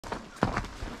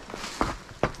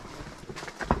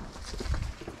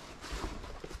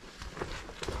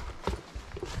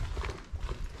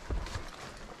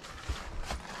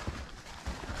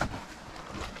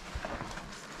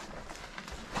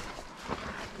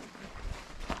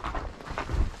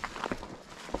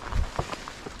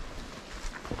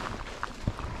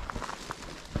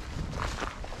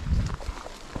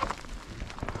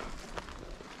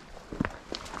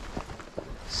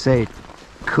Say,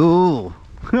 cool.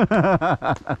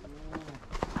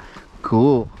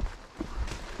 Cool.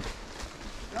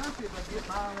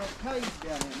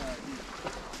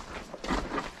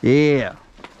 Yeah.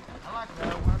 I like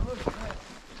that one. Look at that.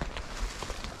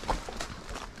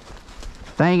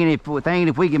 Thinking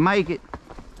if we can make it. Well,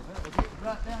 we'll get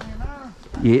right down in there.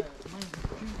 Yeah.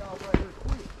 Shoot off right here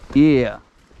quick. Yeah.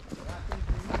 I think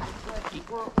we know exactly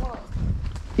where it was.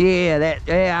 Yeah,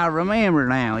 yeah, I remember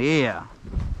now, yeah.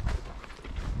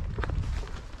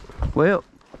 Well,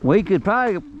 we could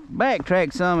probably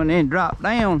backtrack some and then drop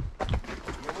down. Yeah,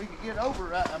 we could get over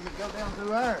right. I mean, go down through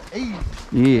there easy.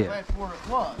 Yeah. That's where it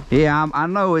was. Yeah, I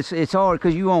know it's hard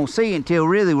because you won't see it until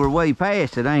really we're way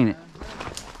past it, ain't it?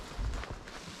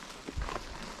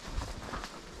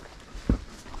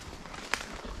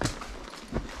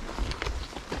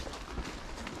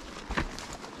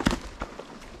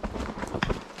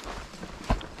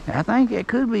 I think that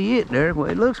could be it there. Well,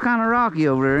 it looks kind of rocky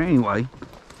over there anyway.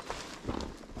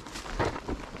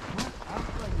 I'm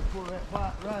thinking for that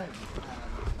white rag.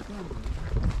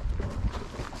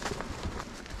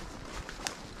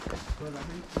 But I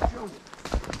think for sure.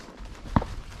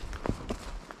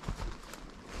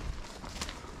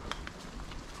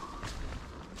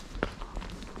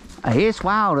 Hey, it's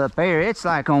wild up there. It's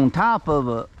like on top of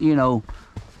a, you know,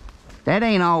 that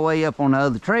ain't all the way up on the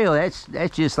other trail. That's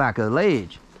just like a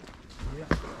ledge. Yeah.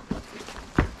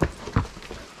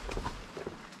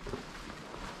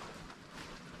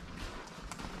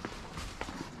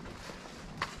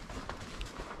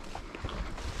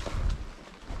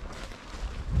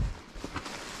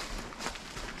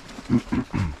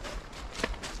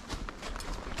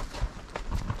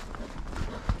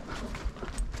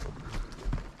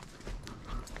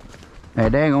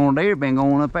 That daggone deer been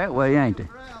going up that way, ain't they?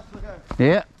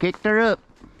 Yeah, kicked her up.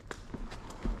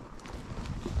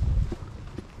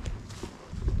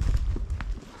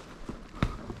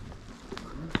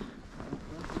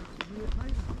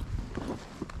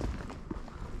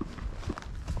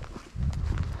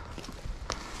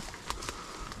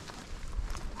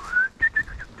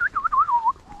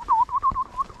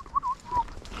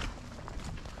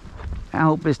 I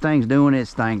hope this thing's doing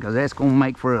its thing, because that's going to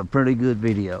make for a pretty good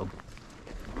video.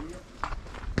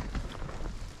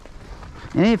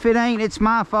 And if it ain't, it's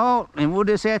my fault, and we'll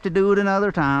just have to do it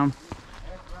another time.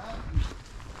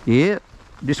 Yep,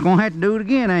 just going to have to do it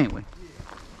again, ain't we?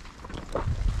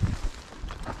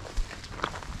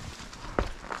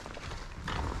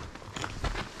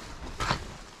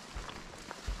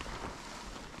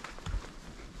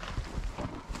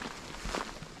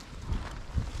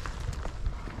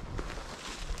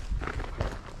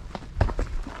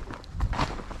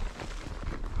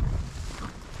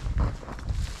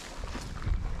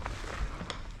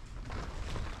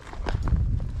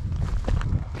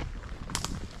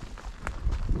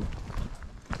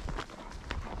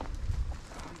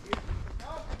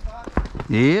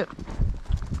 Yep.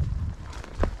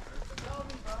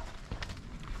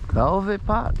 Coffee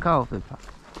pot, coffee pot.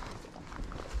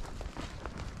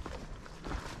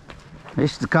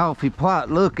 This is the coffee pot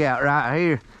lookout right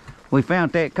here. We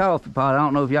found that coffee pot. I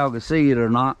don't know if y'all can see it or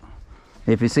not,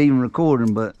 if it's even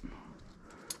recording, but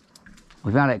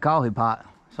we found that coffee pot.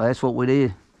 So that's what we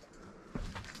did.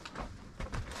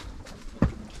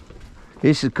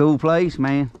 This is a cool place,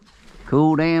 man.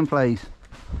 Cool damn place.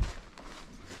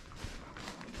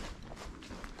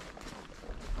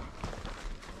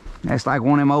 That's like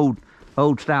one of them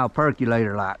old style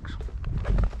percolator locks.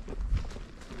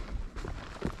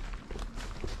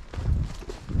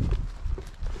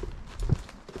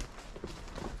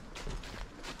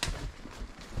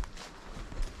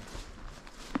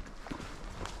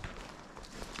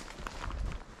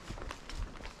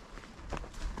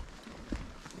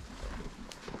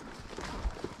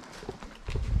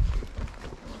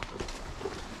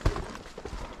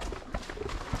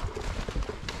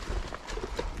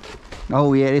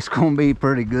 Oh yeah, it's gonna be a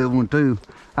pretty good one too.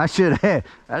 I should have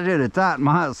tightened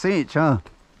my cinch, huh?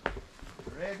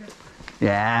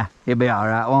 Yeah, it'll be all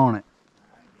right, won't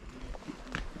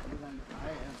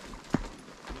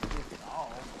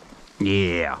it?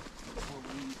 Yeah.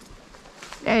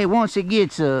 Hey, once it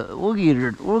gets we'll get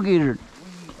her.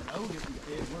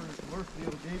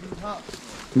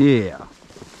 Yeah.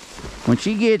 When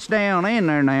she gets down in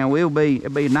there now, it'll be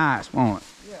nice, won't it?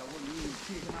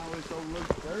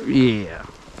 Yeah.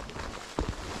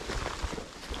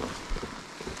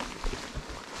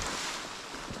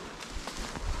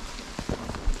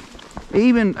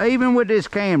 Even with this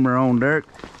camera on, Dirk,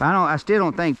 I still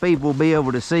don't think people will be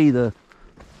able to see the,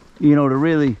 you know, to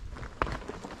really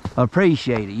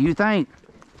appreciate it. You think?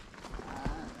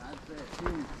 I'd say it too,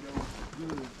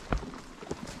 goes good.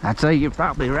 I'd say you're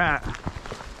probably right.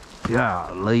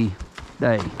 Golly,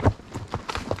 day.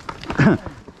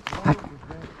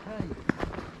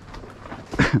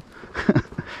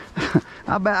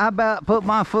 I about put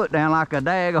my foot down like a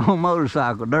daggone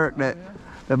motorcycle, Dirk. That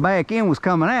the back end was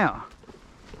coming out.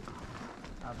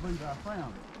 I believe I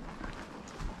found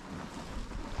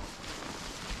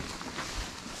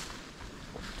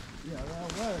it. Yeah,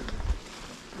 that was.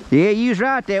 Yeah, you was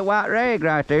right. That white rag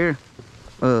right there.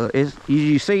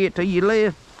 You see it to your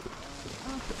left?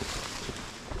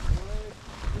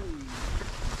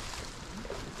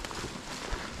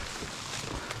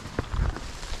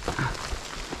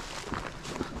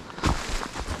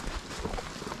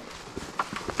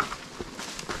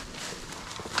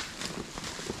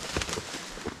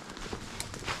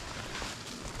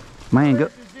 Man, go.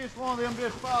 This is just one of them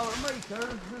just follow me,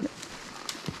 sir.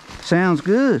 Sounds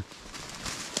good.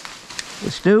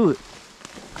 Let's do it.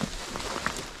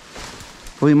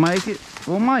 If we make it,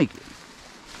 we'll make it.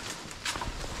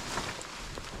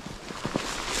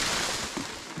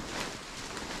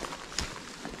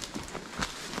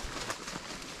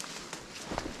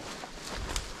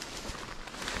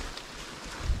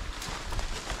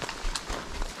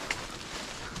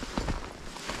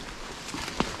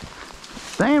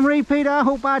 Damn, Repeat, I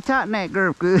hope I tighten that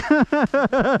girth good.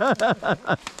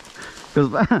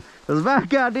 Cause I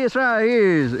got this right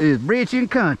here is britching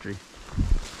country.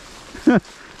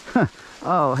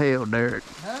 Oh hell, Derek.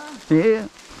 Huh? Yeah.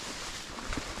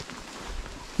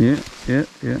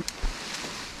 Yeah.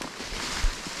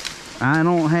 I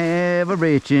don't have a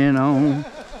britching on.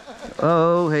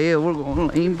 Oh hell, we're gonna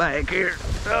lean back here.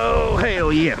 Oh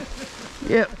hell yeah.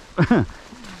 Yep.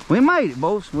 We made it,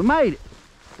 boys. We made it.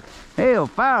 Hell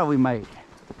fire, we made it.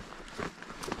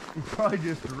 It's probably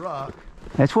just a rock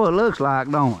That's what it looks like,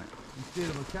 don't it?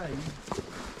 instead of a cave.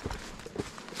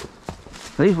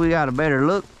 At least we got a better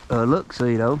look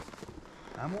see though.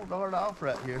 I'm gonna dart off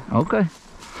right here. Okay.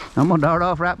 I'm gonna dart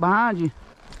off right behind you.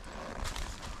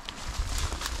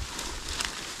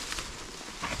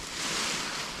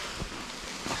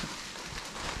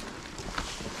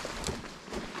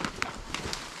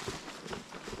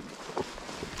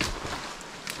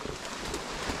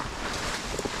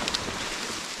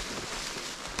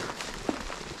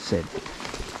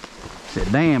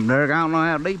 Said, damn, Dirk, I don't know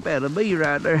how deep that'll be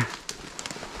right there.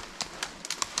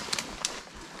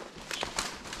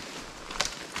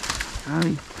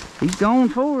 Oh, he's going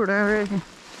for it, I reckon.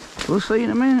 We'll see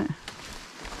in a minute.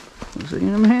 We'll see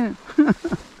in a minute.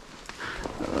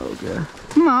 Oh, God.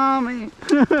 Mommy.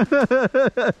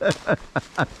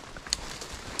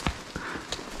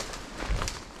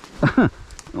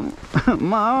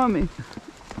 Mommy.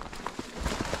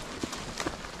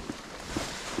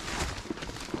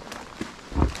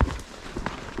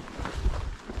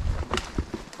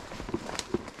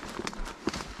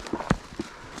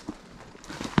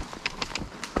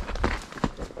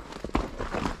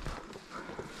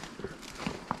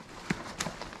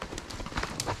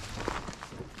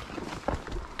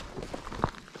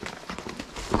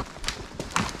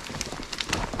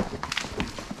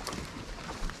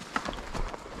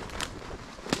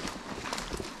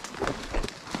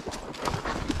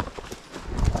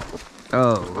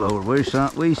 Oh Lord, we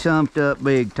sumped up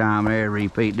big time there,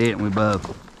 Repeat, didn't we, bub?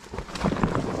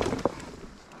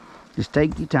 Just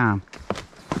take your time.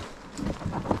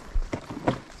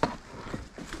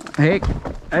 Heck,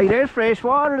 hey, there's fresh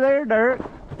water there, Dirk.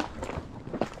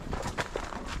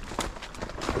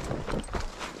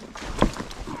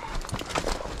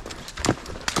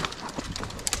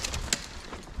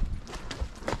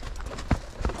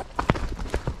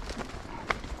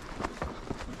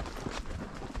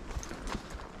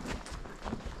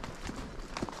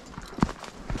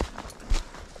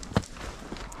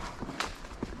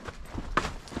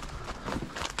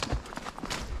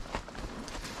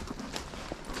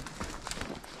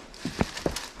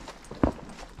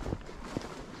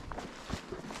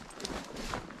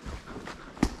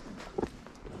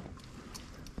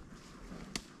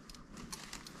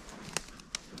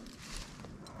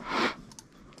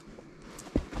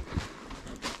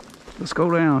 Let's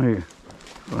go down here.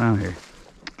 Go down here.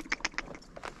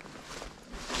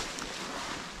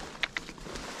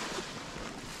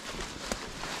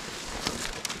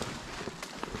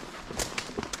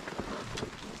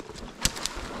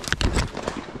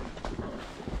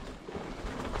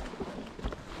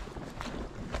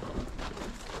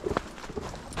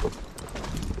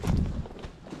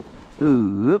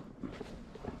 Ooh,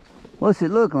 what's it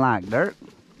looking like, Dirk?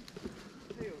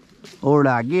 Or did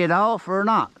I get off or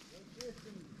not?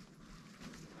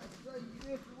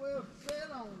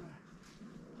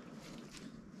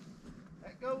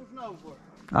 That goes nowhere.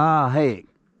 Ah, heck.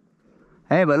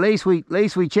 Hey, but at least we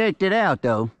checked it out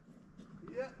though.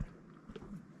 Yeah.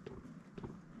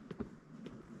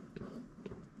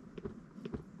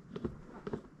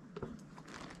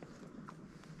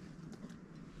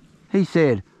 He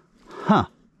said, huh.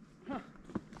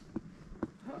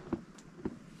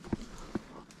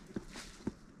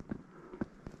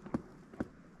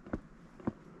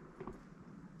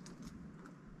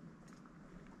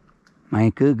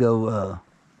 Man, could go,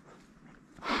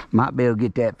 might be able to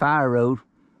get that fire road.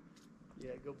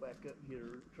 Yeah, go back up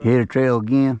and Hit a trail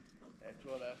again. That's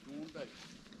what I was going to do.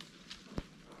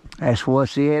 That's what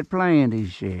he had planned, he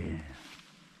said.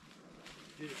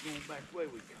 Did it going back the way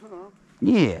we come.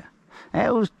 Yeah,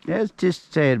 that's just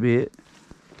a tad bit.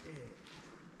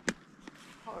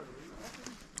 Hardly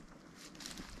nothing.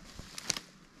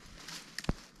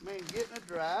 Man, getting it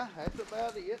dry, that's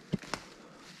about it.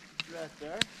 Right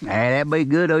there. Hey, that'd be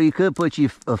good though. You could put a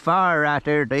fire right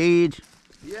there at the edge.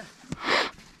 Yeah.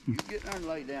 You get there and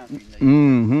lay down if you need.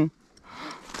 Mm-hmm.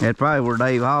 That's probably where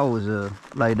Dave Hall was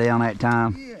laid down that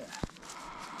time. Yeah.